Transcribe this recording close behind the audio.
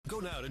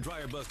now to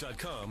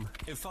DryerBuzz.com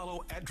and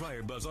follow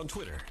 @DryerBuzz on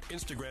Twitter,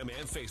 Instagram,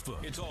 and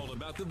Facebook. It's all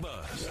about the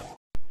buzz.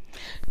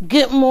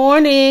 Good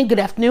morning, good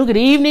afternoon, good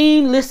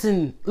evening.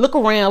 Listen, look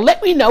around.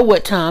 Let me know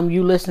what time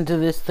you listen to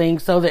this thing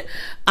so that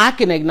I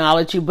can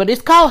acknowledge you. But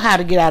it's called How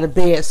to Get Out of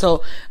Bed.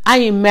 So I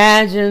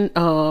imagine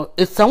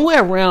it's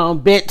somewhere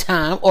around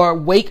bedtime or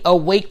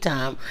awake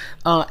time,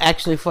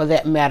 actually, for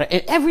that matter.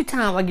 And every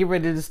time I get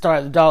ready to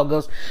start, the dog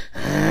goes,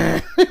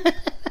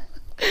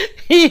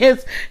 He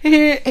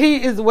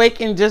is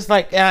waking just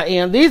like I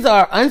am. These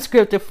are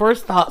unscripted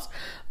first thoughts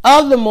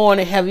of the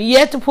morning. Have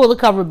yet to pull the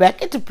cover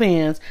back. It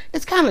depends.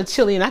 It's kind of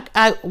chilly, and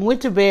I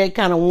went to bed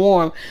kind of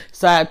warm,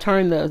 so I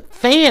turned the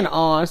fan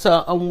on.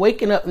 So I'm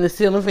waking up, and the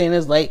ceiling fan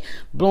is like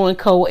blowing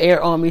cold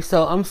air on me.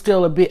 So I'm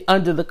still a bit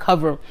under the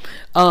cover,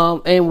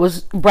 and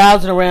was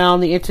browsing around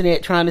the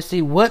internet trying to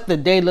see what the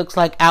day looks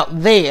like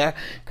out there.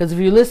 Because if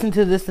you listen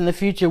to this in the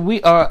future,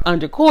 we are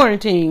under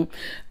quarantine.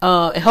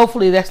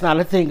 Hopefully that's not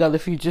a thing of the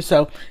future.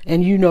 So,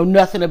 and you know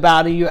nothing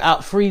about it. You're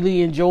out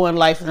freely enjoying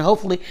life, and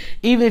hopefully,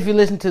 even if you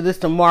listen to this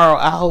tomorrow,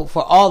 I hope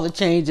for all the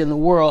change in the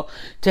world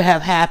to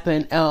have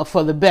happened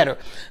for the better.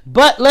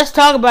 But let's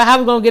talk about how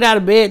we're going to get out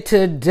of bed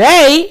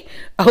today.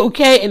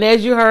 Okay, and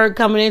as you heard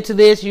coming into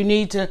this, you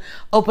need to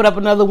open up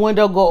another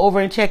window, go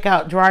over and check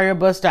out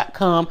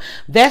DryerBuzz.com.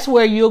 That's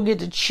where you'll get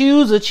to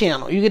choose a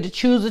channel. You get to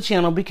choose a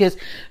channel because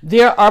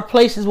there are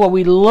places where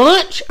we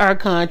launch our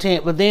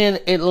content, but then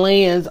it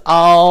lands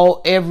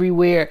all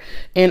everywhere.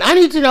 And I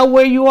need to know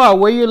where you are,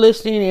 where you're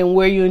listening, and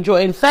where you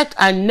enjoy. In fact,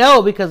 I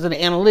know because of the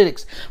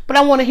analytics, but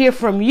I want to hear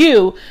from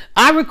you.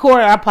 I record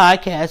our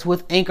podcast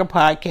with Anchor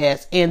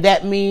Podcasts, and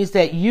that means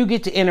that you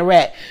get to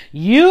interact.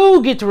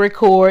 You get to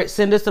record,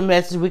 send us a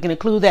message. We can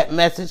include that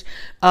message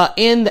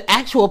in the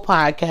actual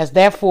podcast.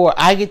 Therefore,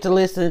 I get to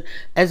listen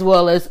as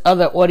well as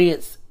other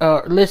audience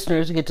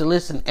listeners get to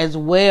listen as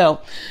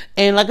well.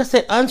 And like I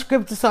said,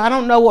 unscripted, so I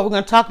don't know what we're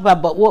going to talk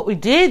about, but what we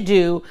did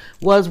do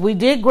was we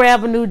did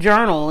grab a new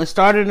journal and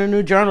started a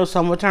new journal. So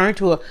I'm going to turn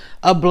to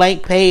a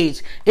blank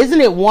page. Isn't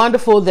it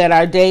wonderful that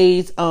our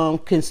days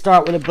can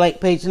start with a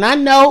blank page? And I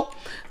know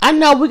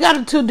we got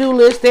a to-do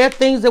list. There are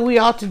things that we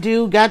ought to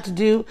do, got to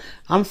do.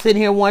 I'm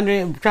sitting here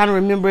wondering, trying to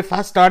remember if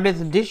I started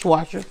the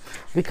dishwasher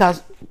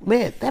because,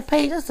 man, that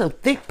page, that's a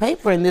thick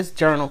paper in this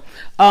journal.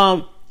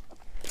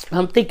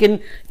 I'm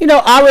thinking,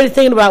 already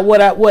thinking about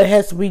what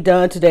has to be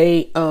done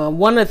today.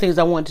 One of the things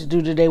I wanted to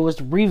do today was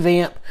to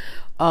revamp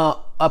a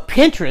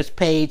Pinterest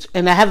page,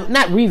 and I have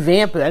not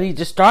revamped it. I need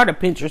to start a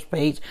Pinterest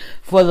page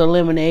for the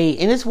Lemonade,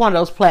 and it's one of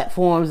those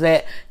platforms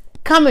that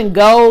come and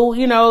go,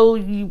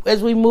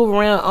 as we move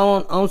around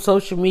on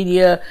social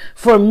media.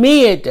 For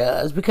me, it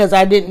does, because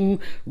I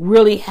didn't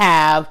really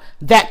have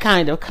that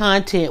kind of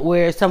content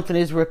where something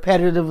is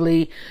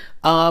repetitively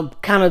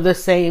kind of the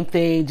same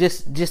thing,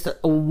 just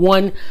a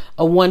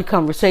one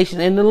conversation.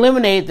 And the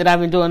Lemonade that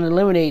I've been doing the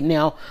Lemonade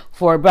now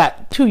for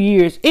about 2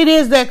 years, it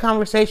is that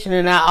conversation,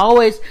 and I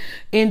always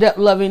end up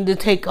loving to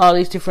take all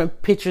these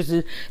different pictures.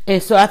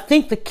 And so I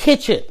think the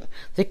kitchen,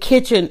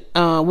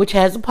 which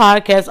has a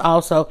podcast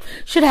also,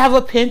 should have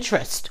a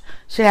Pinterest.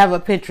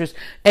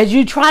 As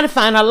you try to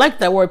find, I like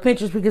that word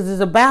Pinterest because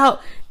it's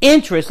about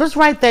interest. Let's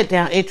write that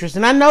down, interest.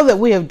 And I know that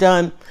we have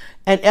done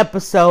an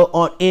episode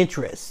on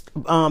interest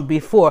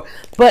before,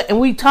 and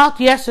we talked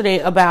yesterday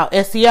about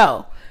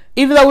SEO.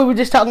 Even though we were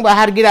just talking about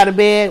how to get out of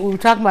bed, we were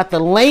talking about the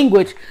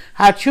language,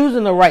 how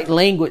choosing the right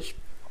language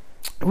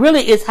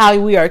really is how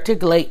we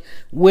articulate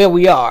where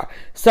we are.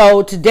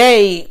 So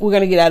today we're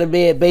going to get out of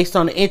bed based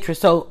on the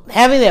interest. So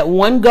having that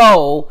one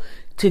goal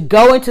to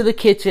go into the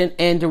kitchen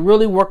and to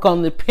really work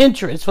on the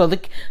Pinterest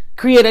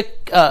create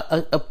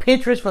a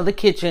Pinterest for the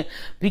kitchen,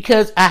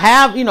 because I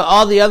have,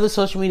 all the other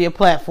social media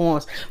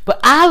platforms, but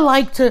I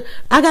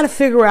got to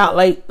figure out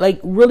like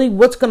really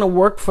what's going to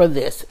work for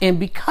this. And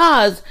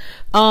because,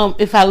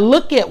 if I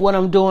look at what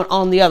I'm doing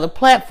on the other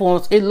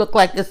platforms, it looked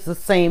like it's the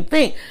same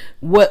thing.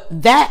 What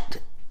that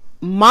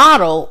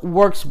model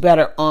works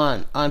better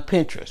on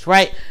Pinterest,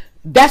 right?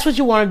 That's what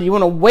you want to do. You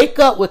want to wake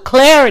up with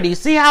clarity.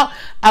 See how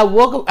I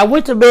woke up? I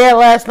went to bed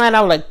last night.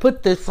 I was like,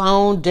 put the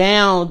phone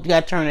down. You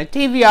got to turn the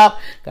TV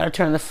off. Got to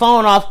turn the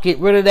phone off. Get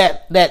rid of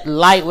that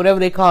light, whatever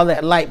they call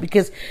that light,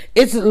 because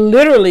it's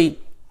literally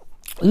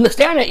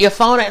staring at your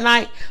phone at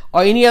night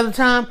or any other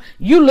time.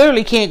 You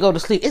literally can't go to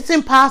sleep. It's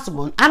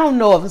impossible. I don't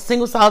know of a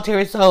single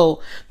solitary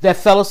soul that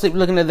fell asleep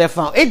looking at their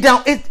phone.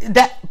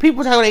 That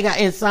people tell they got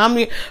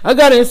insomnia. I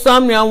got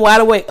insomnia. I'm wide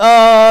awake.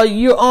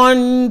 You're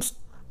on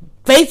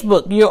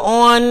Facebook, you're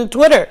on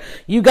Twitter,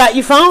 you got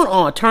your phone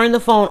on. Turn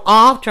the phone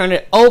off, turn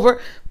it over,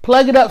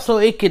 plug it up so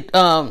it could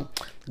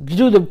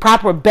do the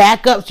proper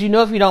backups.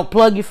 If you don't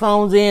plug your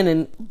phones in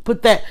and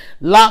put that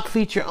lock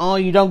feature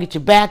on, you don't get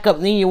your backup.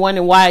 And then you're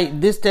wondering why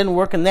this doesn't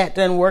work and that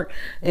doesn't work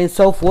and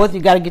so forth. You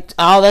got to get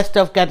all that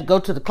stuff, got to go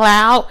to the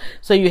cloud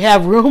so you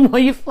have room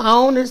on your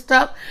phone and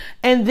stuff.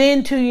 And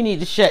then too, you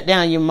need to shut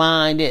down your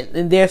mind.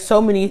 And there's so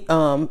many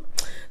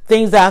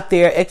things out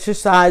there,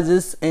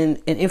 exercises and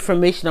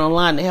information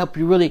online to help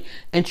you really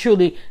and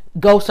truly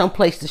go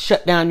someplace to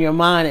shut down your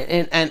mind.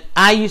 And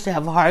I used to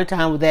have a hard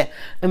time with that.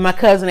 And my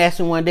cousin asked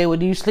me one day, well,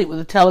 do you sleep with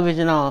the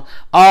television on?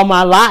 All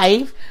my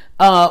life.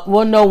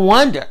 Well, no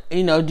wonder,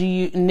 and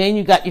then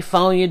you got your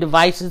phone, your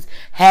devices,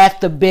 half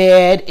the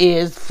bed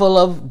is full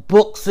of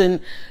books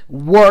and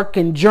work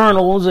and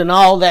journals and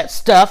all that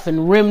stuff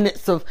and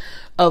remnants of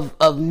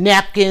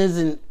napkins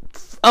and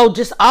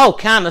just all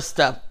kind of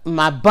stuff.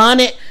 My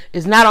bonnet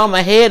is not on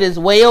my head, it's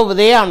way over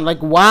there. I'm like,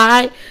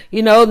 why?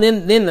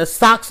 Then the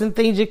socks and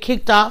things are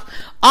kicked off.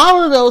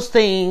 All of those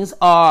things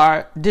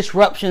are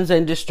disruptions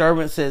and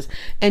disturbances,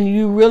 and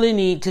you really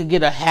need to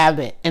get a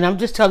habit. And I'm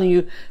just telling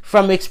you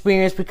from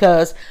experience,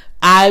 because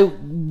I,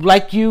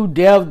 like you,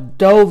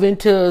 dove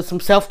into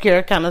some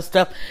self-care kind of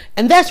stuff,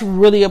 and that's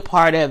really a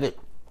part of it.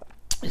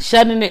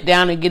 Shutting it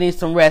down and getting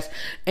some rest.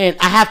 And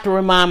I have to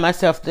remind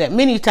myself that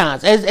many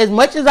times, as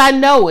much as I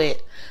know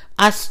it,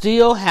 I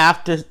still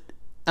have to,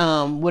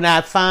 when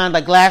I find,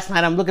 like last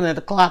night, I'm looking at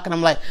the clock and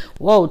I'm like,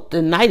 whoa,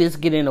 the night is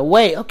getting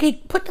away. Okay,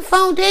 put the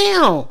phone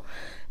down.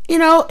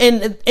 And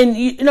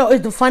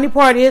the funny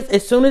part is,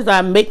 as soon as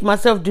I make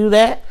myself do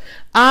that,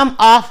 I'm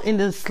off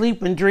into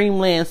sleep and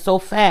dreamland so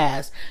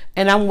fast,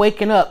 and I'm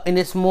waking up in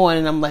this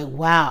morning, I'm like,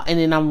 wow, and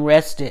then I'm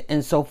rested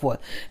and so forth.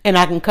 And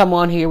I can come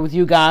on here with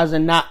you guys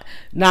and not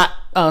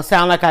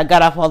sound like I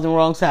got off on the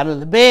wrong side of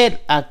the bed.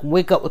 I can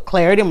wake up with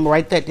clarity. I'm gonna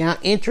write that down.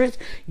 Interest.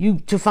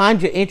 To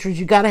find your interest,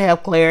 you gotta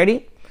have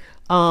clarity.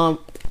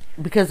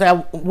 Because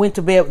I went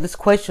to bed with this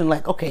question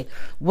like, okay,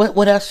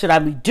 what else should I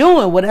be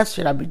doing? What else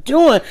should I be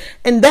doing?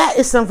 And that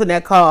is something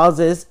that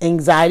causes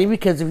anxiety,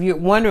 because if you're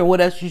wondering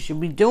what else you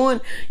should be doing,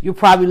 you're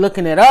probably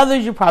looking at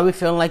others. You're probably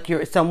feeling like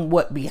you're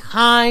somewhat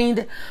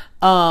behind.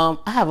 I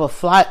have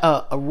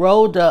a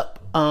rolled up,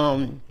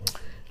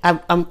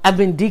 I've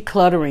been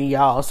decluttering,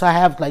 y'all. So I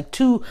have like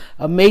 2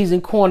 amazing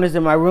corners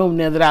in my room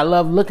now that I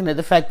love looking at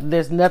the fact that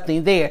there's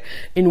nothing there.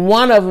 And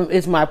one of them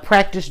is my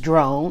practice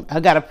drone. I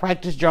got a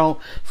practice drone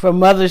for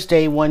Mother's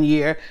Day one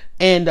year.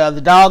 And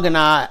the dog and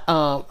I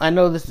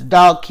know the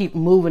dog keep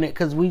moving it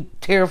because we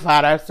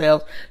terrified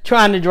ourselves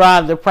trying to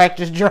drive the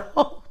practice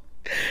drone.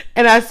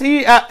 And I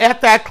see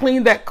after I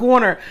cleaned that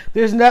corner,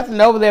 there's nothing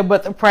over there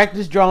but the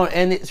practice drone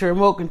and its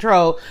remote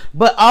control.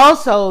 But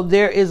also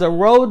there is a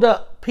rolled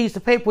up piece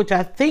of paper, which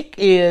I think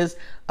is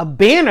a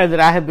banner that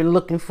I have been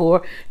looking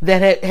for,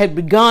 that had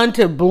begun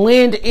to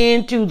blend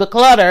into the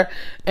clutter.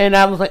 And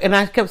I was like, and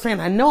I kept saying,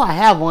 I know I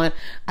have one.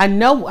 I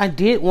know I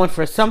did one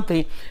for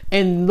something.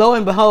 And lo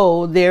and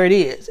behold, there it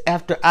is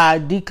after I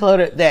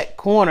decluttered that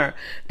corner.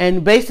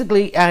 And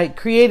basically I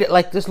created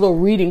like this little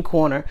reading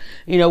corner,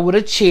 with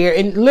a chair,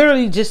 and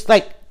literally just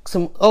like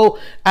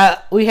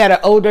we had an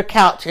older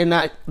couch, and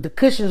the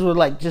cushions were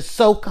like just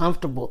so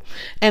comfortable.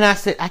 And I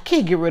said, I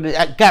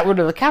got rid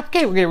of the couch,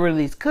 can't get rid of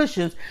these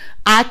cushions.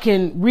 I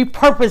can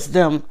repurpose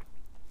them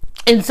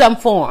in some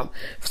form.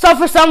 So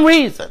for some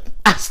reason,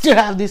 I still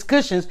have these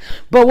cushions.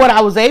 But what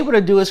I was able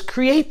to do is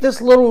create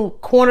this little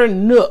corner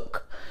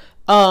nook,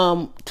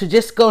 to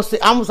just go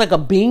sit, almost like a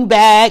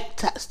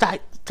beanbag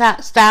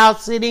style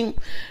sitting.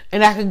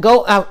 And I could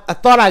go, I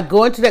thought I'd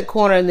go into that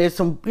corner, and there's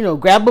some,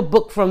 grab a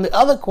book from the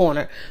other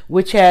corner,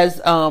 which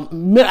has, I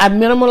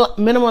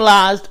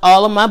minimalized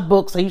all of my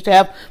books. I used to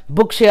have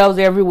bookshelves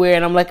everywhere,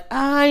 and I'm like,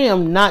 I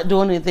am not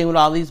doing anything with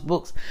all these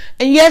books.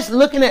 And yes,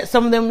 looking at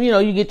some of them,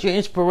 you get your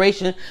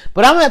inspiration,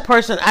 but I'm that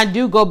person, I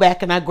do go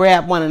back and I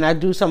grab one and I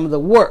do some of the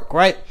work,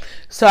 right?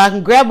 So I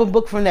can grab a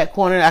book from that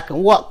corner, and I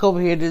can walk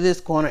over here to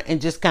this corner and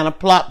just kind of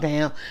plop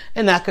down,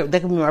 and that could be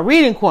my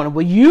reading corner.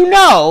 But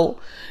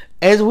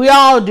as we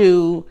all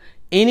do,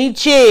 any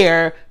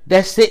chair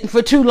that's sitting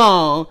for too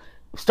long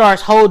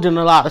starts holding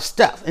a lot of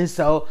stuff. And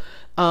so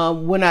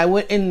when I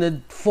went in the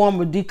form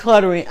of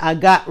decluttering, I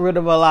got rid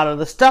of a lot of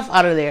the stuff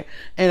out of there,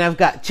 and I've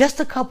got just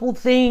a couple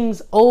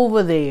things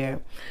over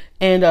there.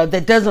 And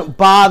that doesn't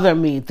bother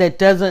me.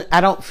 I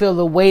don't feel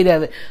the weight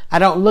of it. I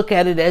don't look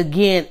at it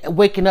again,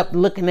 waking up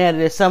looking at it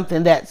as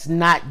something that's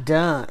not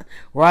done,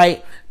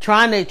 right?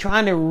 Trying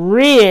to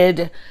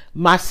rid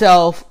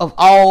myself of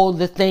all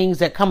the things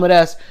that come at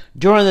us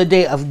during the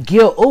day of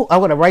guilt. Oh, I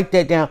want to write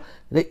that down.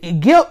 The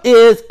guilt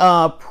is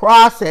a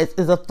process,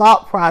 is a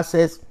thought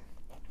process.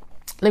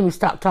 Let me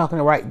stop talking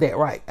and write that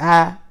right.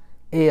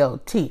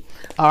 ILT.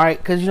 All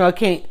right. Cause I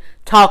can't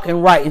talk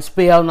and write and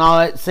spell and all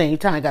at the same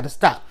time. I got to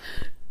stop.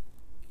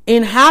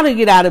 In how to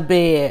get out of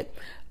bed,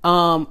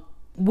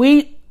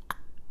 we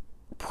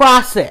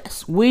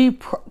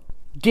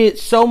did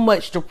so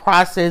much to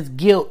process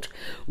guilt,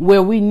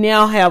 where we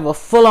now have a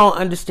full-on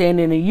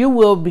understanding, and you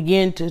will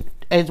begin to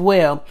as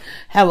well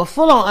have a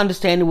full-on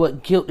understanding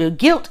what guilt is.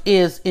 Guilt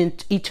is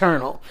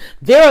eternal.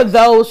 There are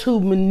those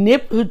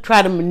who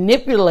try to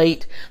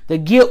manipulate the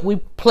guilt we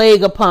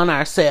plague upon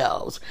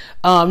ourselves.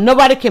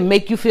 Nobody can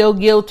make you feel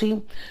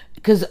guilty,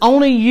 because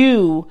only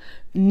you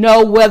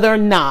know whether or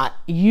not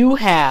you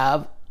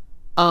have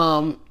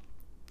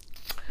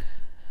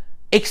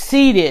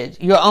exceeded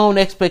your own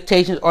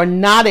expectations or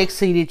not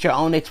exceeded your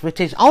own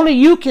expectations. Only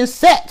you can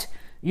set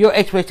your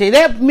expectations.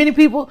 There are many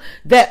people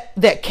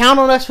that count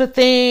on us for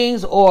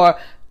things, or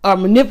or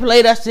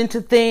manipulate us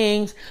into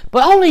things,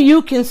 but only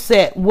you can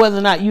set whether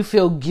or not you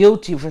feel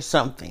guilty for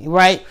something,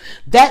 right?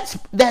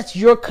 That's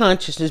your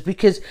consciousness,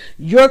 because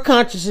your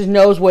consciousness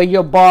knows where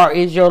your bar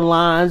is, your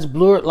lines,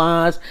 blurred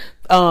lines,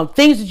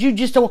 things that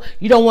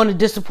you don't want to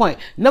disappoint.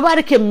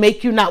 Nobody can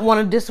make you not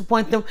want to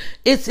disappoint them.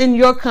 It's in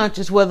your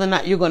conscience whether or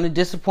not you're going to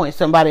disappoint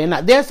somebody or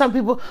not. There are some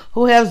people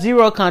who have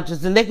zero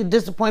conscience, and they can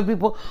disappoint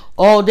people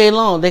all day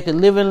long. They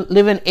can live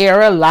in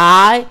error,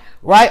 lie,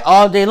 right,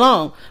 all day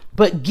long.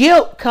 But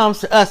guilt comes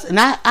to us, and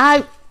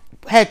I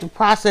had to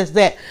process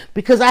that,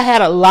 because I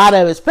had a lot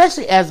of it,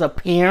 especially as a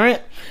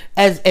parent.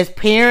 As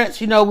parents,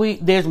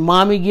 there's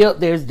mommy guilt,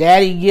 there's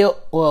daddy guilt,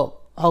 well,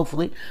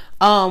 hopefully.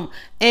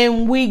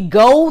 And we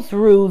go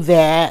through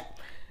that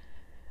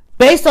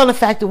based on the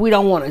fact that we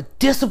don't want to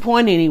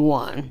disappoint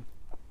anyone.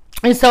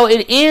 And so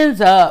it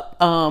ends up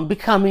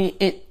becoming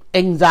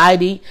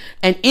anxiety.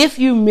 And if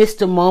you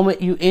missed a moment,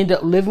 you end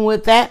up living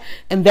with that.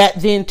 And that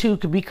then too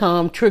could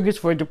become triggers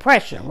for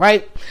depression,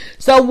 right?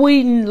 So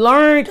we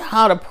learned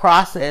how to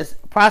process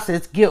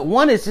guilt.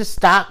 One is just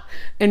stop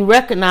and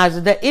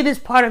recognize that it is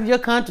part of your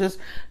conscience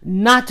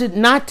not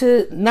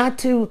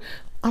to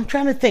I'm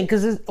trying to think,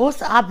 because what's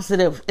the opposite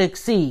of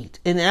exceed?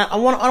 And I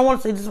don't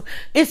want to say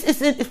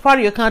this. It's part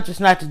of your conscience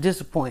not to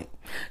disappoint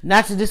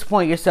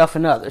yourself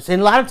and others.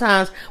 And a lot of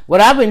times, what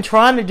I've been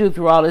trying to do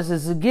through all this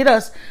is to get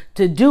us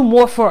to do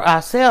more for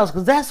ourselves,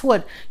 because that's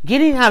what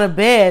getting out of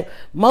bed.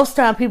 Most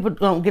time, people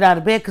don't get out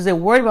of bed because they're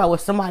worried about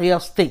what somebody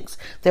else thinks.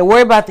 They're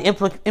worried about the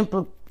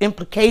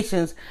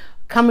implications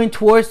coming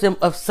towards them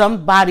of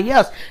somebody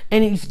else.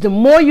 And the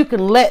more you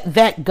can let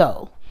that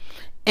go,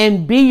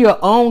 and be your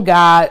own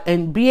God,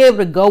 and be able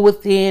to go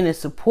within and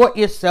support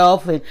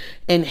yourself,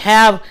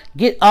 and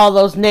get all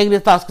those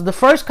negative thoughts. Because the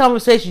first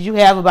conversations you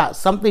have about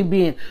something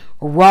being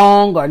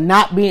wrong or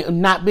not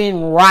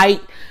being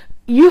right,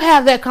 you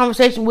have that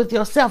conversation with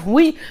yourself.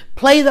 We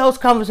play those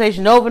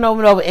conversations over and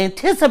over and over,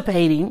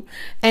 anticipating.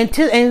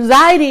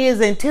 Anxiety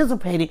is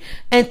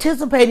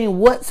anticipating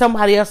what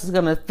somebody else is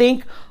going to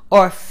think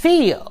or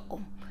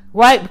feel.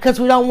 Right? Because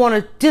we don't want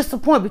to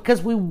disappoint,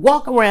 because we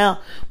walk around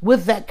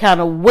with that kind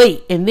of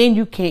weight, and then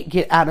you can't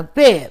get out of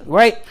bed,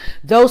 right?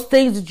 Those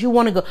things that you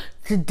want to go.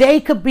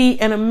 Today could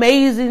be an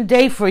amazing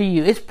day for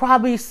you. It's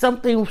probably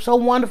something so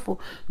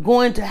wonderful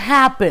going to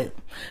happen.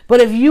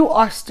 But if you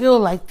are still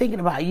like thinking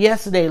about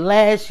yesterday,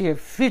 last year,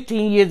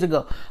 15 years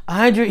ago,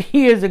 100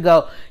 years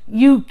ago,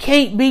 you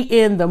can't be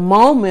in the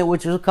moment,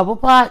 which was a couple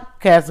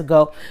podcasts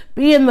ago.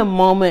 Be in the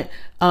moment.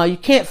 You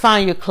can't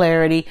find your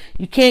clarity.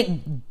 You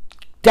can't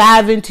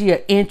dive into your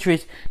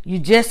interests. You're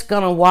just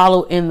going to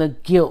wallow in the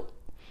guilt.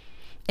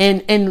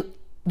 And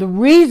the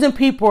reason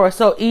people are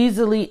so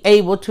easily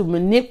able to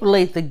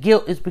manipulate the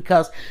guilt is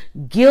because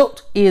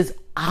guilt is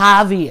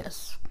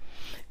obvious.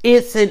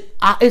 It's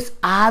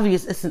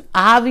obvious. It's an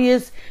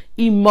obvious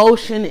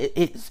emotion.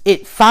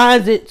 It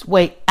finds its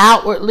way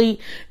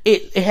outwardly.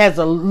 It has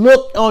a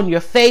look on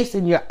your face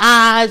and your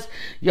eyes.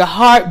 Your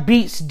heart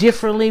beats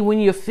differently when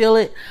you feel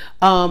it.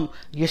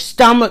 Your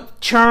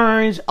stomach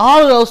churns,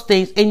 all of those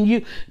things. And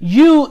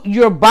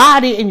your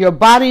body and your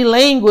body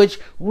language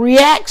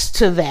reacts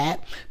to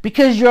that,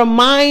 because your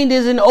mind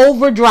is in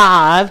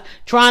overdrive,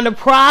 trying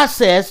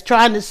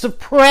to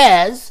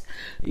suppress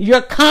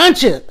your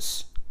conscience.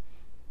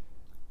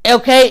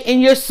 Okay,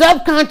 and your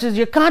conscious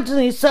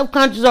and your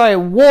subconscious are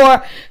at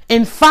war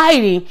and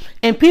fighting,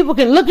 and people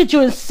can look at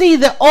you and see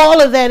that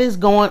all of that is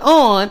going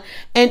on.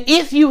 And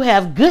if you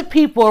have good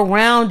people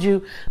around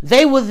you,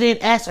 they will then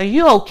ask, "Are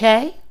you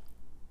okay?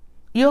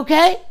 You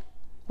okay?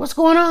 What's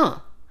going on?"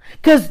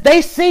 Because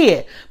they see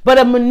it. But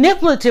a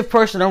manipulative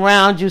person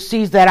around you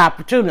sees that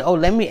opportunity. Oh,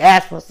 let me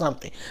ask for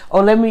something.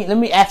 Oh, let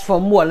me ask for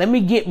more. Let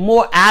me get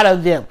more out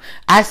of them.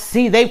 I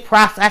see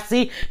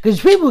because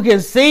people can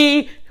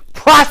see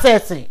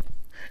processing.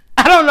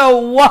 I don't know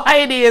why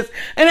it is.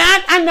 And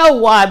I know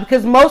why,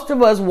 because most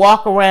of us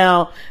walk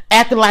around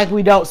acting like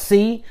we don't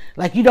see.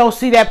 Like you don't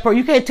see that person.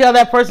 You can't tell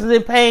that person's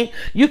in pain.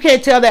 You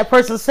can't tell that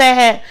person's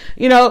sad.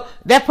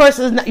 That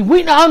person's not,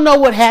 we all know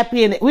what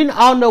happy,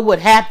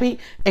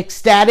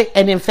 ecstatic,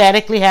 and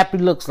emphatically happy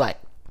looks like.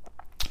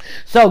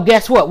 So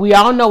guess what? We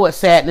all know what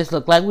sadness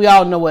looks like. We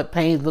all know what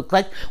pain looks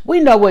like. We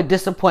know what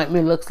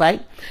disappointment looks like.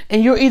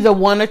 And you're either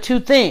one or two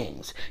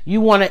things. You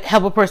want to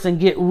help a person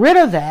get rid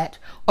of that,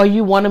 or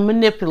you want to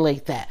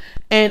manipulate that.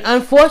 And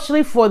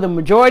unfortunately for the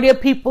majority of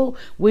people,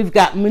 we've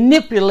got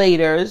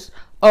manipulators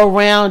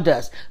around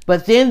us.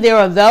 But then there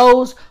are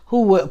those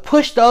who will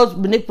push those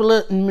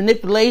manipulators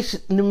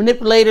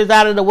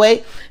out of the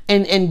way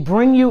and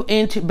bring you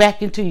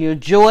back into your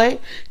joy.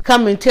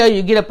 Come and tell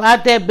you, get up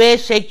out that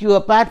bed, shake you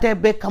up out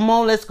that bed. Come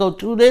on, let's go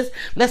do this.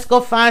 Let's go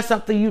find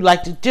something you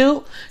like to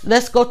do.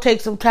 Let's go take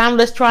some time.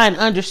 Let's try and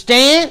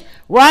understand,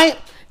 right?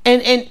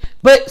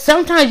 But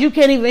sometimes you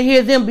can't even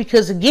hear them,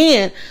 because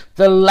again,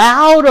 the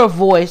louder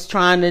voice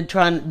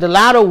the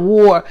louder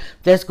war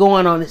that's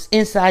going on is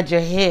inside your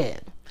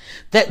head.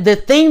 That the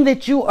thing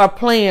that you are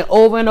playing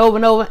over and over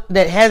and over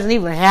that hasn't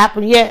even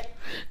happened yet,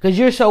 because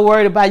you're so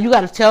worried about, you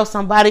got to tell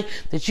somebody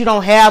that you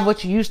don't have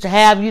what you used to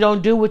have, you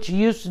don't do what you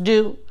used to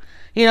do.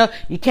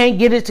 You can't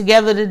get it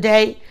together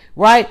today,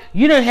 right?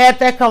 You done had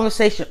that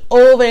conversation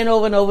over and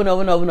over and over and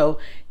over and over and over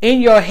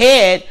in your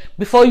head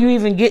before you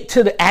even get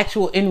to the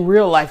actual in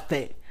real life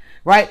thing,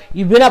 right?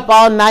 You've been up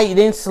all night, you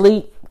didn't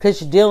sleep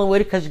because you're dealing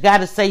with it, because you got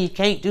to say you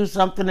can't do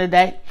something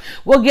today.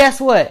 Well, guess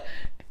what?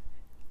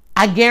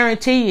 I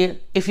guarantee you,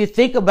 if you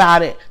think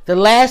about it, the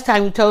last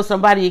time you told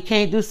somebody you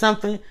can't do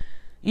something,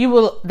 they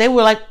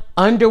were like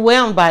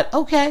underwhelmed by it.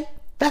 Okay,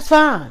 that's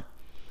fine.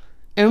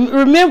 And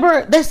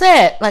remember, they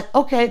said like,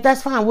 okay,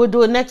 that's fine. We'll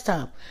do it next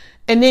time.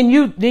 And then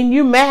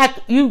you mad,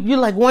 you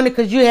like wonder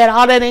because you had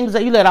all that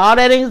anxiety, you let all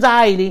that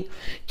anxiety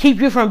keep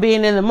you from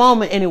being in the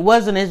moment, and it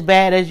wasn't as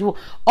bad as you.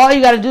 All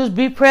you got to do is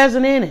be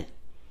present in it.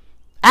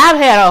 I've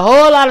had a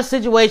whole lot of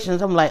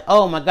situations. I'm like,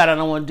 oh my God, I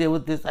don't want to deal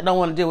with this. I don't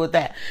want to deal with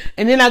that.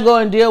 And then I go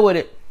and deal with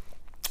it.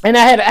 And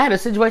I had a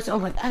situation.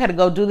 I'm like, I got to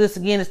go do this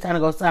again. It's time to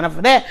go sign up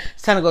for that.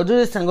 It's time to go do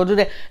this. Time to go do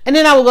that. And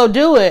then I would go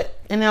do it.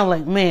 And I'm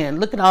like, man,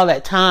 look at all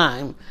that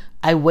time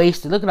I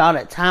wasted. Look at all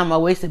that time I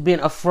wasted being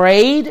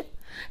afraid.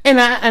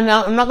 And I'm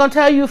not going to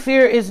tell you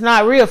fear is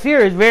not real. Fear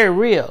is very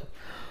real.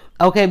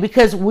 Okay,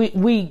 because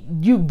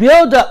you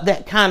build up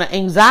that kind of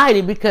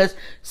anxiety because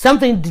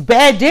something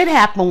bad did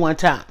happen one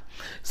time.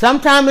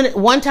 One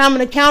time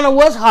an encounter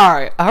was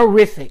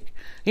horrific.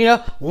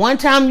 One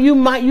time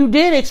you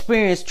did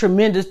experience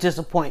tremendous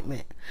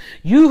disappointment.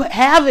 You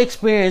have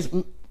experienced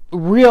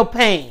real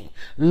pain,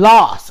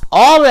 loss,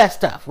 all that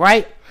stuff,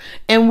 right?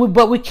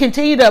 But we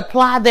continue to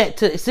apply that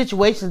to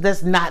situations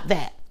that's not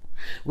that.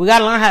 We got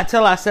to learn how to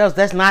tell ourselves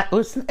it's not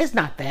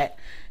that.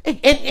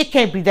 It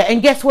can't be that.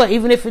 And guess what?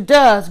 Even if it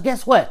does,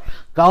 guess what?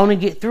 Go on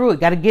and get through it.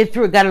 Got to get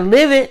through it. Got to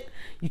live it.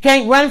 You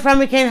can't run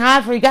from it. Can't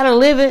hide from it. You got to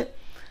live it.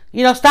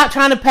 Stop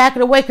trying to pack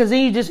it away because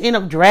then you just end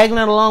up dragging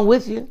it along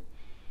with you.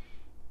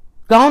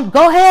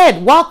 Go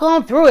ahead. Walk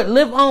on through it.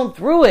 Live on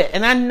through it.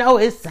 And I know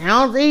it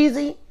sounds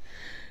easy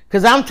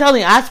because I'm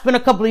telling you, I spent a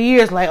couple of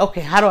years like, okay,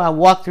 how do I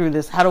walk through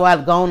this? How do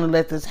I go on and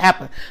let this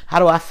happen? How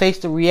do I face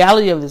the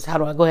reality of this? How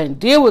do I go ahead and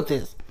deal with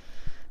this?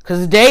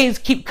 Because the days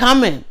keep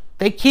coming.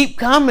 They keep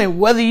coming.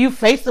 Whether you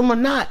face them or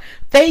not,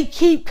 they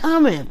keep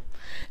coming.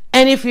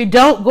 And if you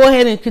don't go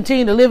ahead and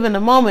continue to live in the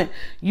moment,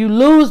 you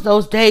lose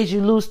those days.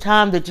 You lose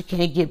time that you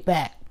can't get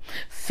back.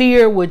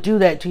 Fear would do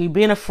that to you,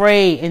 being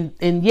afraid.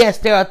 And yes,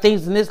 there are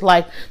things in this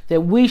life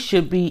that we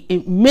should be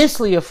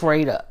immensely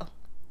afraid of.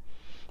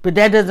 But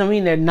that doesn't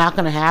mean they're not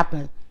going to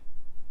happen.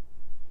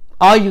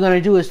 All you're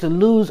going to do is to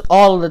lose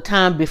all of the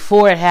time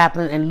before it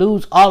happens and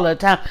lose all of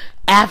the time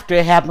after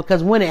it happens.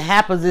 Because when it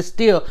happens, it's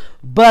still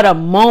but a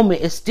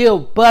moment. It's still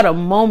but a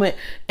moment.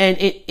 And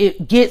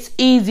it gets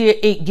easier.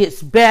 It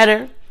gets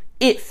better.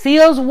 It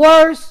feels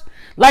worse,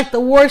 like the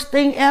worst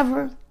thing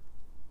ever.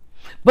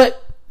 And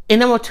I'm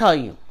going to tell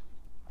you,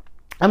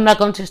 I'm not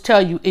going to just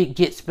tell you it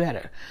gets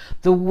better.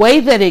 The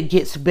way that it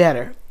gets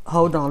better,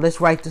 hold on,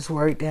 let's write this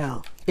word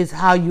down, is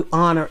how you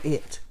honor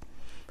it.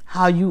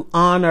 How you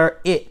honor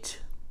it.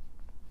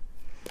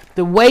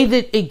 The way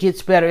that it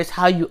gets better is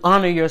how you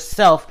honor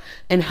yourself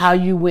and how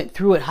you went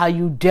through it, how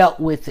you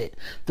dealt with it.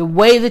 The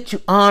way that you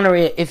honor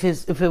it, if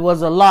it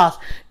was a loss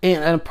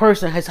in a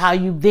person, is how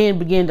you then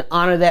begin to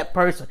honor that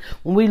person.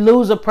 When we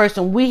lose a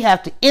person, we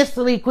have to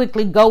instantly,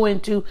 quickly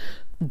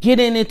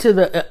getting into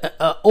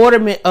the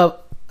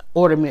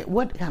ornament.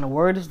 What kind of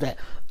word is that?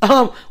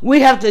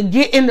 We have to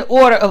get in the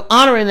order of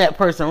honoring that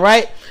person,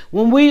 right?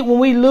 When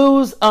we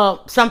lose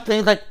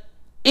something like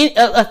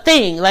a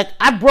thing, like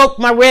I broke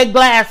my red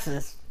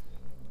glasses.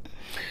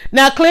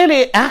 Now,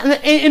 clearly,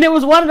 and it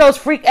was one of those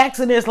freak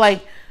accidents,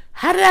 like,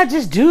 how did I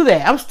just do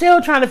that? I'm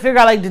still trying to figure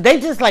out, like, did they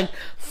just, like,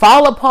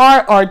 fall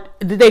apart, or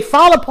did they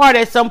fall apart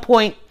at some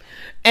point,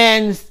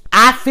 and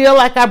I feel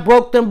like I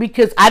broke them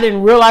because I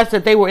didn't realize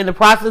that they were in the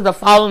process of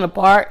falling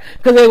apart,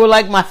 because they were,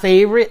 like, my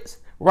favorites,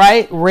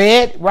 right?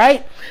 Red,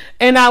 right?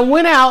 And I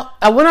went out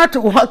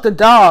to walk the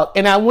dog,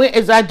 and I went,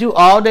 as I do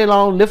all day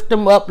long, lift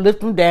them up, lift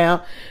them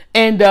down.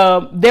 And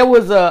there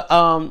was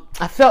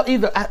I felt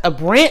either a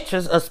branch or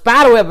a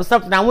spider web or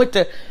something. I went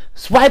to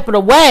swipe it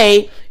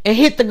away and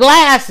hit the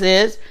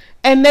glasses,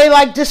 and they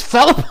like just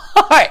fell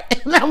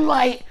apart. And I'm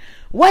like,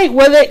 wait,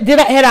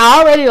 had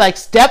I already like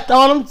stepped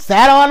on them,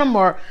 sat on them,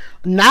 or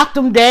knocked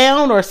them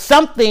down or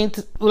something?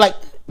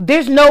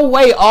 There's no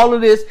way all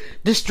of this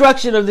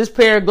destruction of this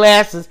pair of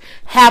glasses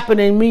happened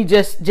in me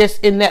just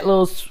in that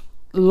little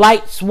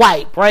light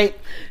swipe, right?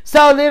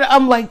 So then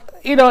I'm like,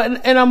 and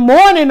I'm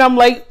mourning. I'm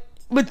like,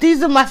 but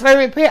these are my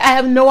favorite pair. I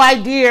have no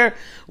idea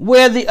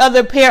where the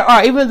other pair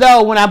are. Even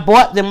though when I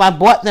bought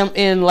them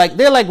in like,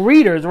 they're like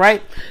readers,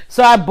 right?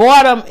 So I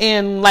bought them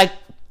in like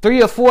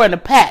 3 or 4 in a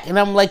pack. And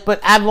I'm like, but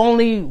I've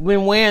only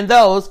been wearing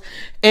those.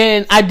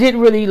 And I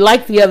didn't really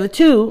like the other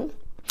 2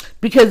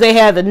 because they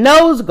had the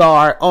nose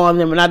guard on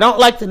them. And I don't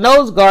like the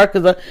nose guard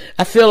because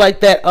I feel like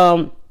that,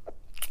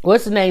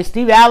 what's the name?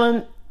 Steve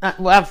Allen?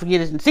 I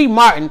forget his name. Steve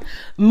Martin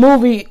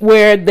movie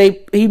where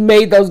he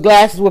made those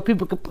glasses where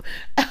people could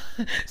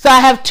So I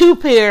have two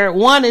pair.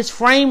 One is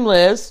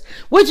frameless,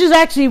 which is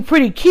actually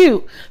pretty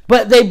cute,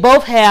 but they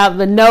both have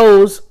the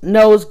nose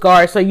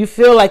guard. So you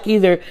feel like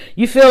either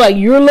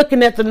you're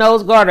looking at the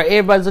nose guard, or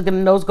everybody's looking at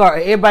the nose guard,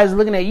 or everybody's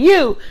looking at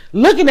you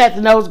looking at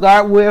the nose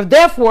guard, where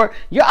therefore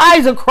your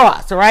eyes are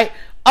crossed, all right?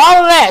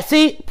 All of that,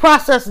 see,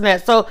 processing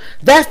that. So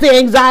that's the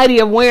anxiety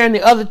of wearing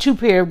the other two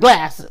pair of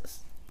glasses.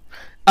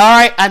 All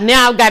right,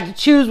 now I've got to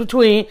choose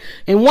between,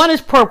 and one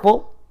is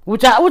purple,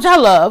 which I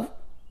love,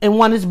 and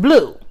one is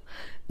blue,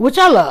 which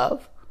I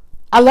love.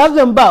 I love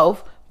them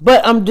both,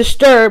 but I'm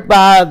disturbed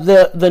by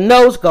the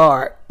nose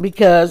guard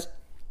because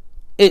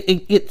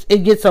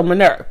it gets on my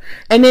nerve.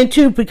 And then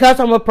two,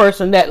 because I'm a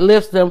person that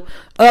lifts them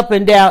up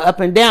and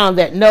down,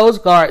 that nose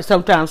guard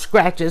sometimes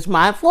scratches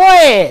my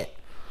forehead.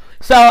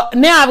 So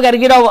now I've got to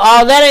get over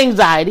all that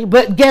anxiety,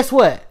 but guess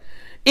what?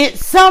 It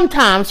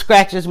sometimes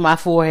scratches my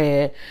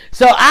forehead.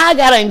 So I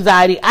got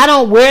anxiety. I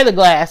don't wear the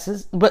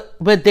glasses, but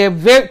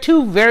they're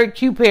two very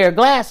cute pair of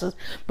glasses.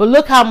 But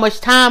look how much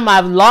time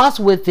I've lost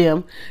with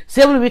them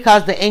simply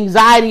because the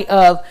anxiety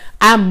of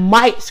I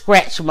might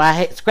scratch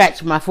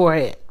my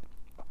forehead.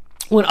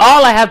 When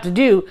all I have to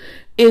do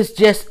is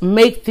just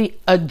make the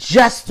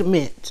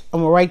adjustment. I'm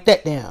going to write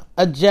that down.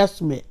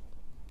 Adjustment.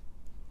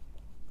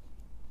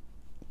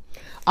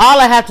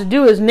 All I have to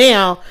do is,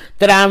 now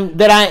that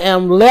I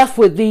am left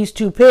with these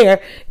two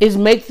pair, is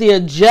make the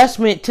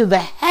adjustment to the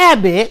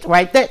habit.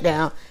 Write that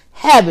down.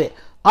 Habit.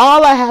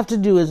 All I have to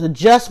do is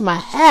adjust my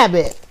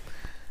habit.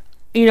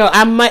 You know,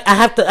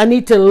 I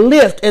need to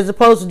lift as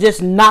opposed to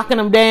just knocking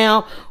them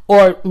down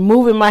or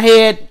moving my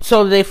head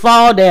so they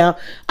fall down.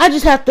 I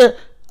just have to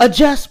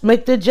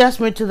make the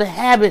adjustment to the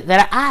habit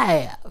that I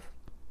have.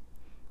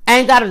 I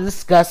ain't got to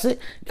discuss it.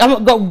 I'm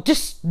going to go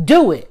just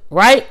do it,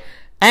 right?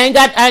 I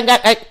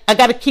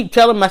got to keep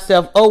telling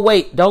myself, oh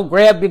wait, don't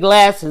grab your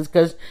glasses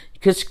because you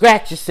could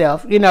scratch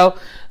yourself, you know.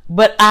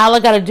 But all I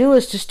got to do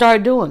is to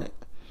start doing it.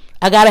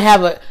 I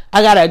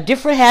got a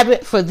different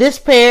habit for this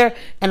pair,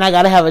 and I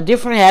got to have a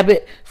different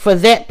habit for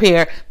that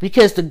pair,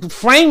 because the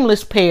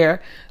frameless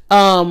pair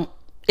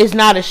is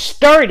not as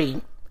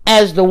sturdy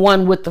as the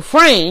one with the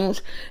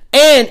frames,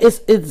 and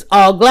it's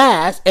all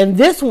glass. And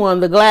this one,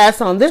 the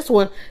glass on this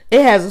one,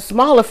 it has a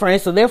smaller frame,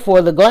 so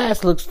therefore the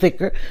glass looks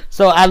thicker.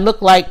 So I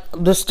look like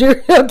the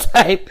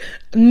stereotype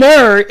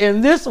nerd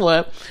in this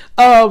one.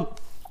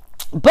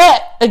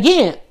 But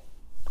again,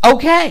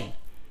 okay.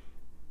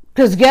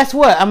 Because guess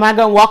what? Am I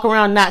going to walk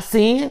around not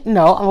seeing?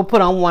 No, I'm going to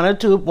put on one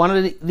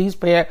of these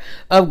pair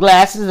of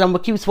glasses. I'm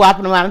going to keep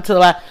swapping them out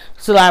until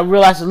I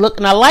realize the look.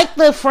 And I like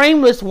the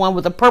frameless one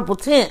with the purple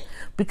tint,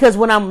 because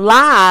when I'm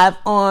live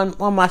on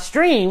my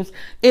streams,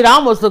 it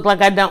almost looks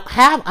like I don't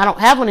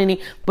have on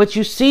any, but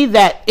you see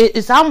that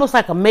it's almost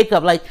like a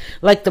makeup,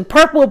 like the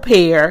purple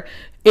pair.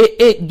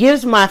 It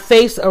gives my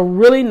face a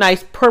really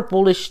nice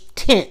purplish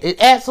tint.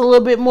 It adds a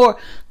little bit more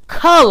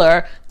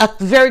color, a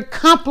very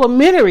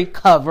complimentary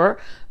color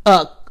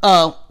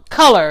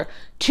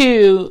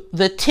to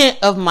the tint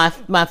of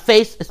my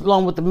face,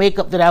 along with the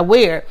makeup that I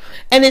wear.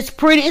 And it's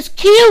pretty, it's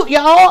cute,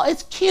 y'all.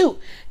 It's cute.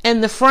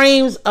 And the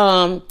frames,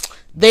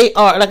 they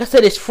are, like I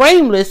said, it's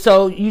frameless,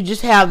 so you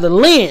just have the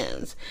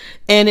lens,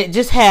 and it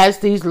just has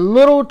these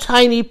little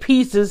tiny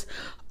pieces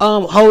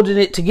holding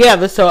it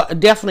together. So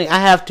definitely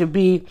I have to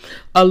be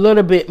a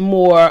little bit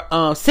more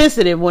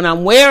sensitive when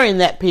I'm wearing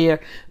that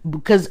pair,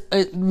 because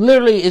it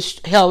literally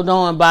is held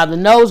on by the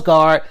nose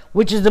guard,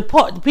 which is the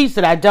piece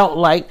that I don't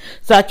like,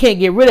 so I can't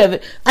get rid of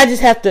it. I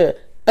just have to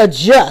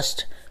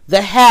adjust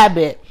the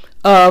habit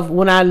of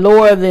when I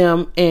lower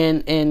them,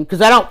 and because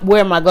I don't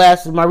wear my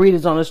glasses, my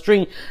readers on the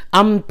string,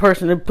 I'm the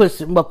person that puts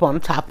them up on the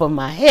top of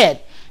my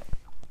head.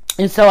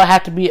 And so I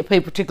have to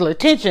pay particular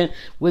attention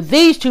with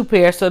these two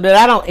pairs so that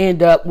I don't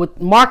end up with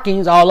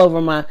markings all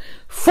over my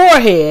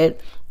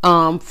forehead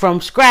from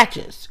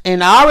scratches.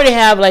 And I already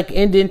have like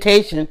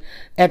indentation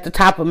at the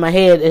top of my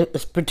head.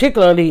 It's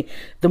particularly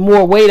the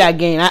more weight I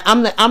gain.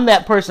 I'm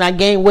that person. I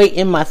gain weight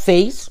in my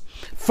face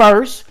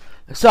first.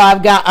 So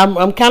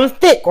I'm kind of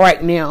thick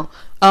right now.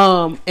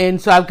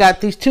 And so I've got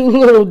these two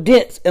little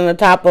dents in the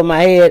top of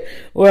my head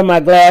where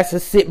my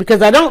glasses sit,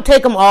 because I don't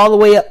take them all the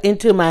way up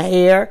into my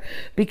hair,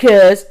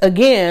 because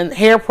again,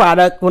 hair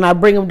product, when I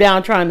bring them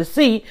down trying to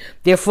see,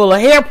 they're full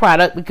of hair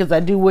product, because I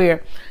do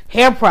wear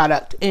hair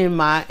product in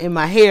my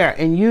hair.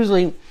 And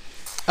usually,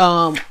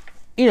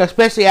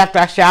 especially after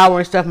I shower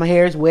and stuff, my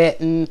hair is wet,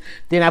 and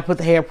then I put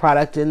the hair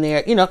product in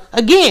there,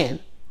 again,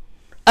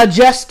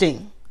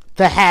 adjusting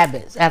the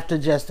habits. I have to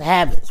adjust the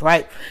habits,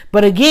 right?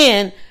 But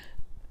again,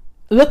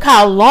 look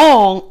how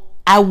long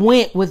I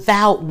went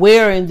without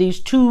wearing these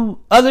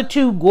other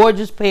two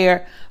gorgeous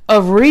pair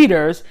of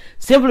readers,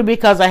 simply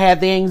because I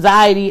had the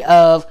anxiety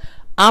of,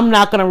 I'm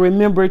not going to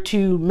remember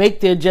to make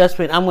the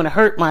adjustment. I'm going to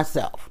hurt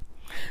myself.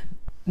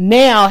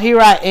 Now here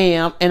I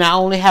am, and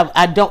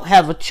I don't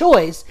have a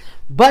choice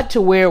but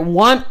to wear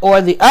one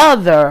or the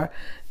other.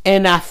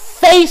 And I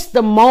face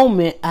the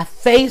moment. I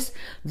face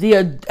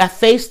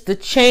the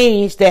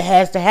change that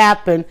has to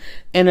happen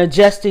in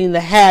adjusting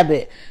the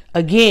habit.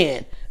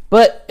 Again,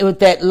 But with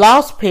that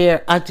lost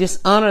pair, I just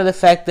honor the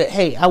fact that,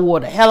 hey, I wore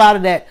the hell out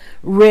of that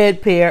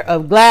red pair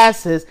of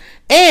glasses.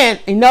 And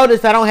you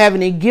notice I don't have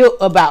any guilt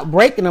about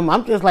breaking them.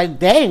 I'm just like,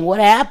 dang, what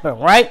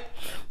happened, right?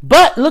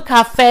 But look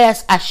how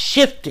fast I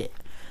shifted.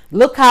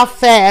 Look how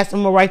fast,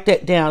 I'm going to write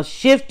that down,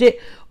 shifted,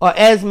 or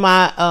as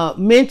my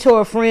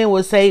mentor friend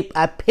would say,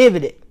 I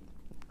pivoted.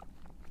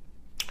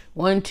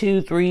 1,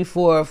 2, 3,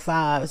 4,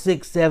 5,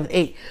 6, 7,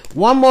 8.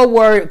 One more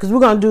word, because we're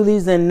going to do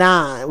these in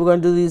 9. We're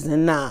going to do these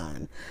in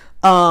 9.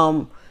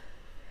 And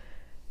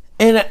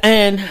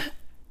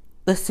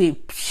let's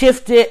see,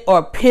 shifted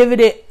or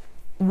pivoted.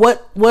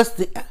 What's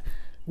the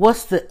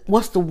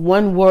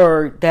one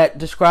word that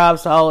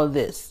describes all of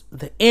this?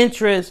 The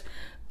interest,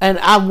 and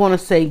I want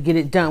to say get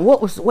it done.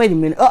 Wait a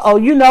minute.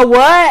 You know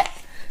what?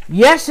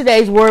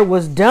 Yesterday's word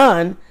was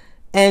done,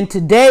 and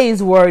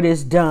today's word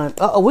is done.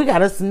 We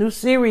got us a new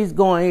series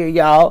going here,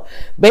 y'all.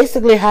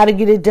 Basically, how to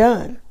get it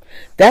done.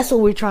 That's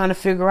what we're trying to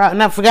figure out.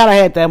 And I forgot I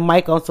had that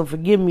mic on, so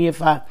forgive me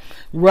if I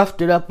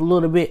roughed it up a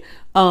little bit.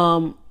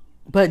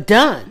 But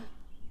done,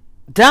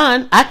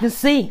 I can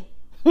see.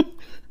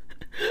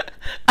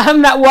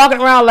 I'm not walking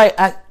around like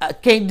I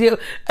can't deal.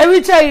 Let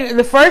me tell you,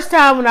 the first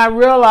time when I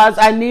realized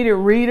I needed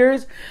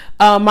readers,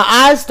 my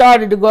eyes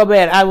started to go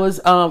bad. I was,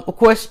 of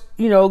course,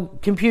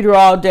 computer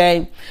all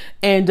day.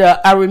 And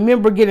I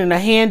remember getting a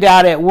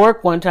handout at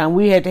work one time.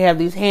 We had to have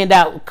these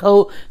handout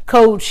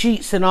code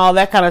sheets and all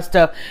that kind of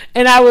stuff.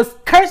 And I was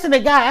cursing the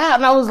guy out,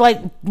 and I was like,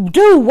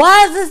 dude,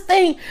 why is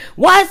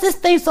this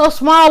thing so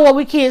small where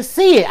we can't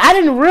see it? I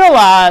didn't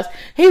realize.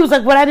 He was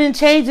like, but I didn't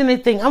change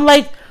anything. I'm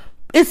like,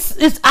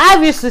 it's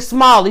obviously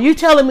smaller. You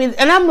telling me,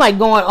 and I'm like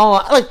going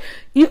on,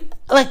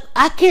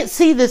 I can't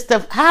see this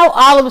stuff. How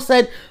all of a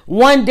sudden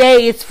one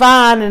day it's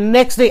fine and the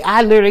next day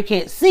I literally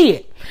can't see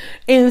it.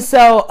 And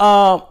so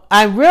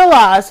I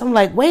realized, I'm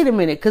like, wait a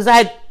minute, because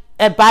by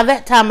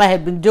that time I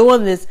had been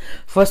doing this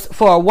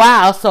for a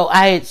while, so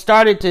I had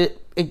started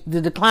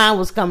the decline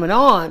was coming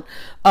on,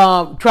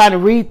 trying to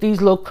read these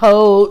little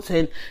codes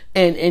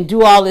and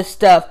do all this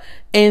stuff.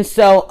 And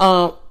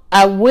so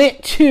I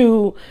went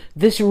to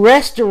this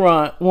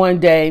restaurant one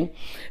day,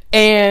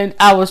 and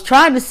I was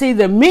trying to see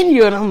the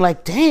menu, and I'm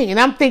like, dang, and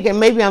I'm thinking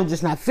maybe I'm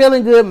just not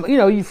feeling good.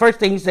 First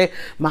thing you say,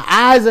 my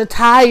eyes are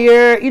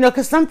tired,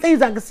 because some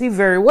things I can see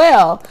very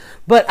well,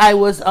 but I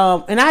was,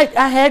 and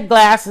I had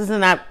glasses,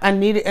 and I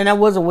needed, and I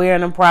wasn't wearing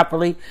them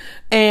properly,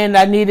 and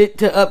I needed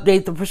to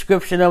update the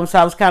prescription of them, so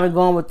I was kind of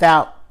going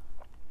without.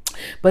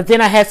 But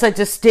then I had such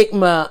a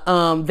stigma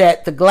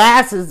that the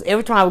glasses,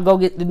 every time I would go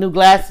get the new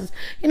glasses,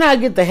 I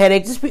get the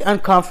headache, just be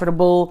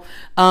uncomfortable,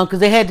 because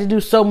they had to do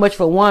so much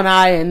for one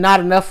eye and not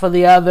enough for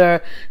the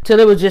other,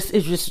 till I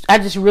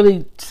just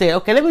really said,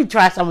 okay, let me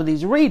try some of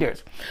these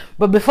readers.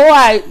 But before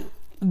I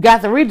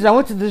got the readers, I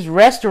went to this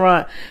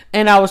restaurant,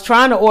 and I was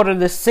trying to order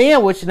this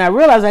sandwich, and I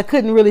realized I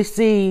couldn't really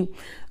see,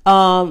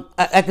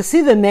 I could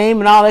see the name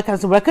and all that kind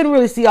of stuff, but I couldn't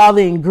really see all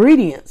the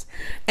ingredients.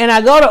 And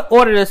I go to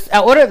order this. I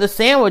ordered the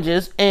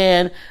sandwiches,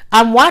 and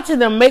I'm watching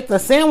them make the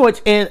sandwich,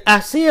 and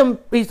I see him.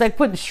 He's like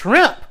putting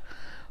shrimp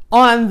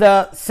on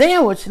the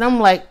sandwich, and I'm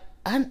like,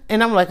 I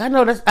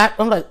know that's.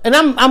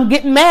 I'm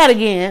getting mad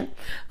again.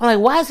 I'm like,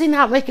 why is he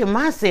not making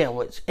my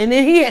sandwich? And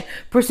then he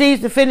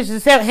proceeds to finish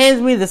the sandwich,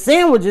 hands me the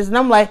sandwiches, and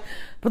I'm like,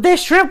 but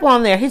there's shrimp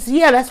on there. He said,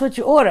 yeah, that's what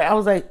you ordered. I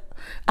was like,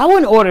 I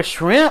wouldn't order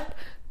shrimp.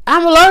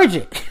 I'm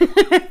allergic.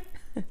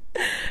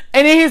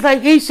 And then he's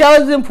like, he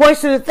shows him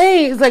portion of the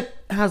thing. He's like,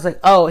 I was like,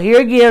 oh, here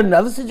again,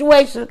 another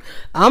situation.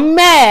 I'm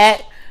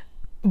mad,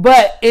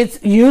 but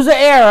it's user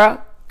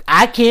error.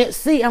 I can't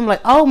see. I'm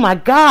like, oh my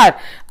God.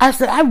 I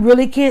said, I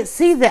really can't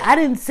see that. I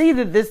didn't see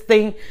that this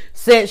thing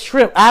said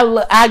shrimp.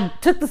 I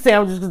took the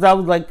sandwiches because I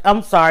was like,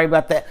 I'm sorry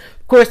about that.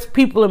 Of course,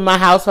 people in my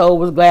household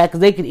was glad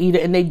because they could eat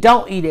it, and they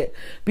don't eat it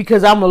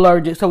because I'm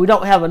allergic. So we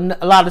don't have a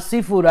lot of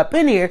seafood up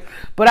in here.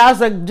 But I was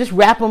like, just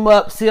wrap them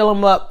up, seal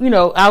them up.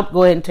 I'll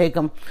go ahead and take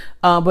them.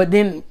 But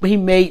then he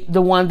made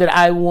the one that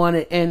I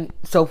wanted, and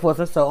so forth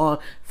and so on.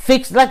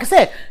 Fix, like I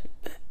said,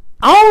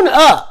 own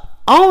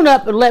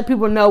up and let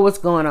people know what's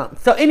going on.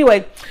 So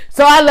anyway,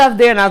 so I left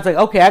there, and I was like,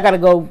 okay, I got to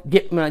go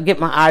get my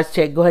eyes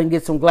checked, go ahead and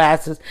get some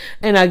glasses.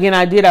 And again,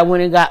 I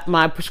went and got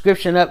my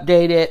prescription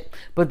updated,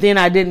 but then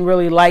I didn't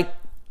really like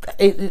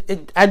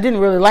it. I didn't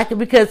really like it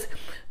because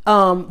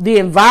the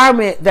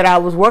environment that I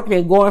was working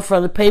in, going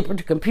from the paper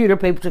to computer,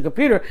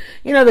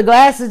 the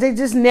glasses, they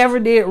just never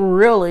did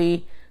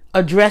really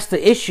address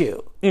the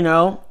issue,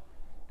 And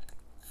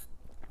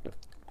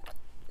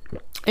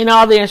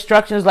all the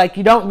instructions, like,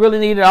 you don't really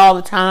need it all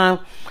the time.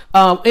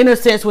 In a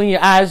sense, when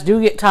your eyes do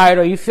get tired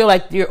or you feel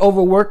like you're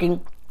overworking,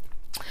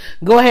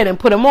 go ahead and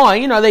put them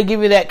on. They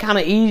give you that kind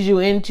of ease you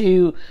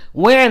into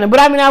wearing them. But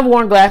I've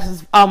worn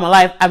glasses all my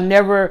life. I've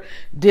never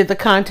did the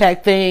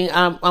contact thing.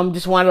 I'm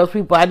just one of those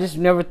people. I just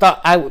never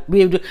thought I would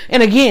be able to.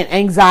 And again,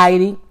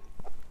 anxiety.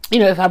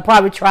 if I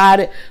probably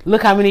tried it,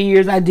 look how many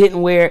years I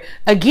didn't wear it.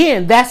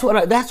 Again, that's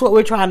what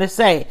we're trying to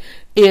say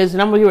is,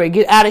 and I'm going to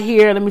get out of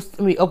here. Let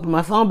me open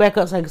my phone back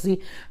up so I can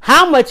see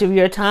how much of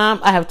your time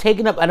I have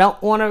taken up. I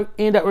don't want to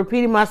end up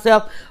repeating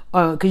myself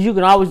because you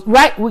can always,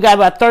 right? We got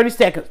about 30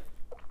 seconds,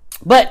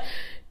 but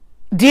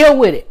deal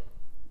with it,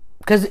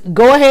 because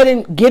go ahead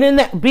and get in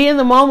that, be in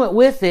the moment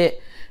with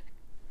it.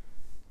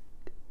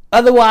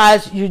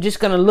 Otherwise, you're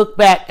just going to look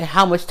back at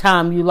how much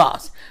time you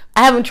lost.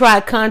 I haven't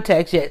tried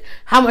contacts yet.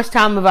 How much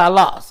time have I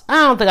lost?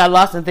 I don't think I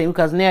lost anything,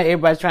 because now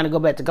everybody's trying to go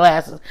back to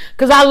glasses.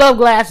 Because I love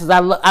glasses. I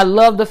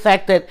love the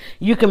fact that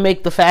you can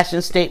make the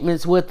fashion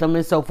statements with them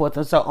and so forth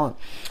and so on.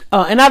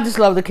 And I just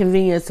love the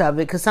convenience of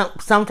it, because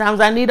sometimes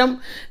I need them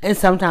and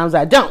sometimes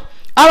I don't.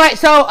 All right,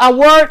 so our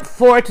word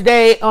for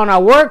today on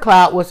our word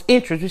cloud was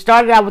interest. We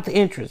started out with the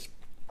interest.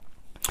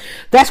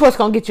 That's what's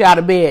going to get you out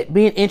of bed,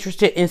 being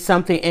interested in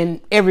something, and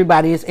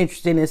everybody is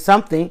interested in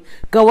something.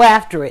 Go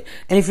after it.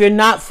 And if you're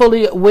not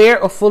fully aware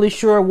or fully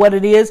sure what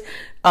it is,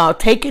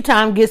 take your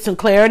time, get some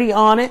clarity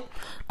on it.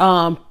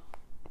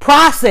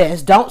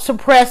 Process. Don't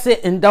suppress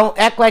it, and don't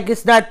act like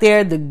it's not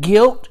there. The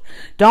guilt.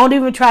 Don't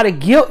even try to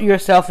guilt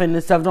yourself into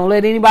stuff. Don't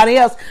let anybody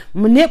else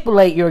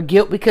manipulate your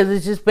guilt, because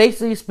it just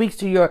basically speaks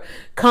to your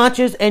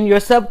conscious and your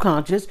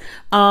subconscious.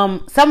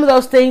 Some of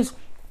those things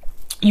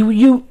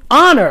you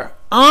honor.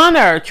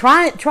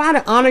 Try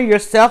to honor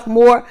yourself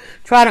more.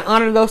 Try to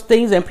honor those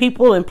things and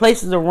people and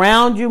places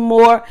around you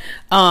more.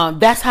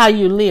 That's how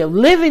you live.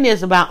 Living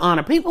is about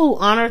honor. People who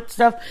honor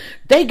stuff,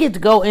 they get to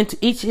go into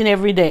each and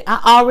every day.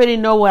 I already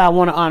know what I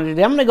want to honor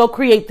today. I'm going to go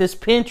create this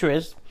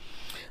Pinterest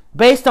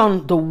based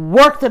on the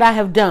work that I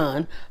have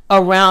done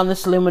around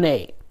this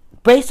lemonade.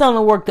 Based on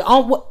the work,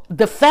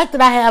 the fact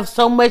that I have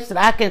so much that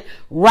I can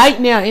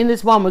right now in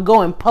this moment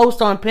go and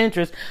post on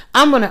Pinterest,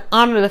 I'm going to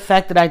honor the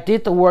fact that I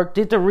did the work,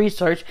 did the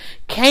research,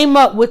 came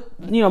up with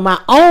my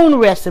own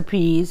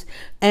recipes,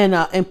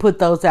 and put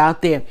those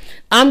out there.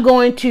 I'm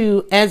going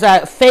to, as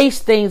I face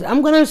things,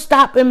 I'm going to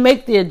stop and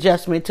make the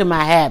adjustment to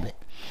my habit.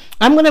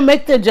 I'm going to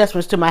make the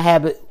adjustments to my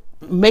habit.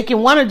 Making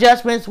one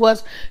adjustment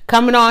was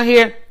coming on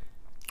here.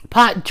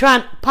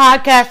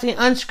 Podcasting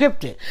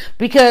unscripted,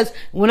 because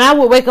when I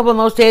would wake up on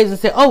those days and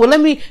say, oh, well,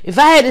 if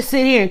I had to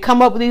sit here and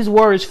come up with these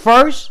words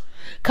first,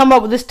 come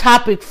up with this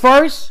topic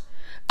first,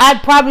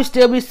 I'd probably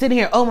still be sitting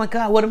here, oh my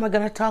God, what am I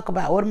going to talk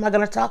about? What am I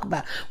going to talk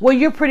about? Well,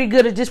 you're pretty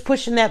good at just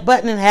pushing that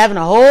button and having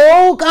a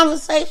whole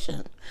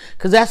conversation,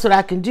 because that's what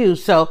I can do.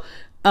 So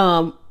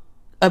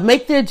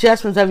make the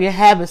adjustments of your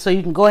habits so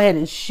you can go ahead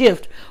and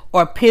shift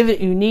or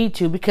pivot you need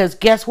to, because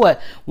guess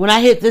what? When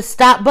I hit this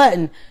stop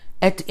button,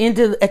 at the end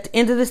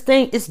of this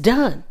thing, it's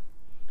done.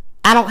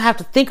 I don't have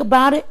to think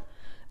about it.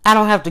 I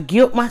don't have to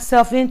guilt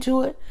myself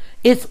into it.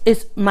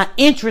 It's my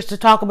interest to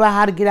talk about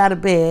how to get out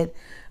of bed.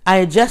 I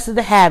adjusted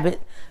the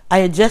habit. I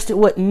adjusted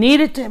what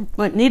needed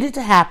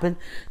to happen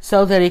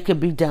so that it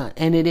could be done,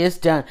 and it is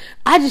done.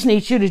 I just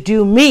need you to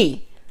do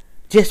me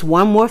just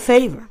one more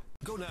favor.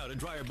 Go now to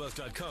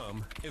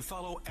DryerBuzz.com and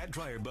follow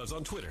 @DryerBuzz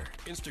on Twitter,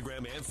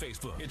 Instagram, and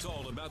Facebook. It's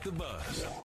all about the buzz.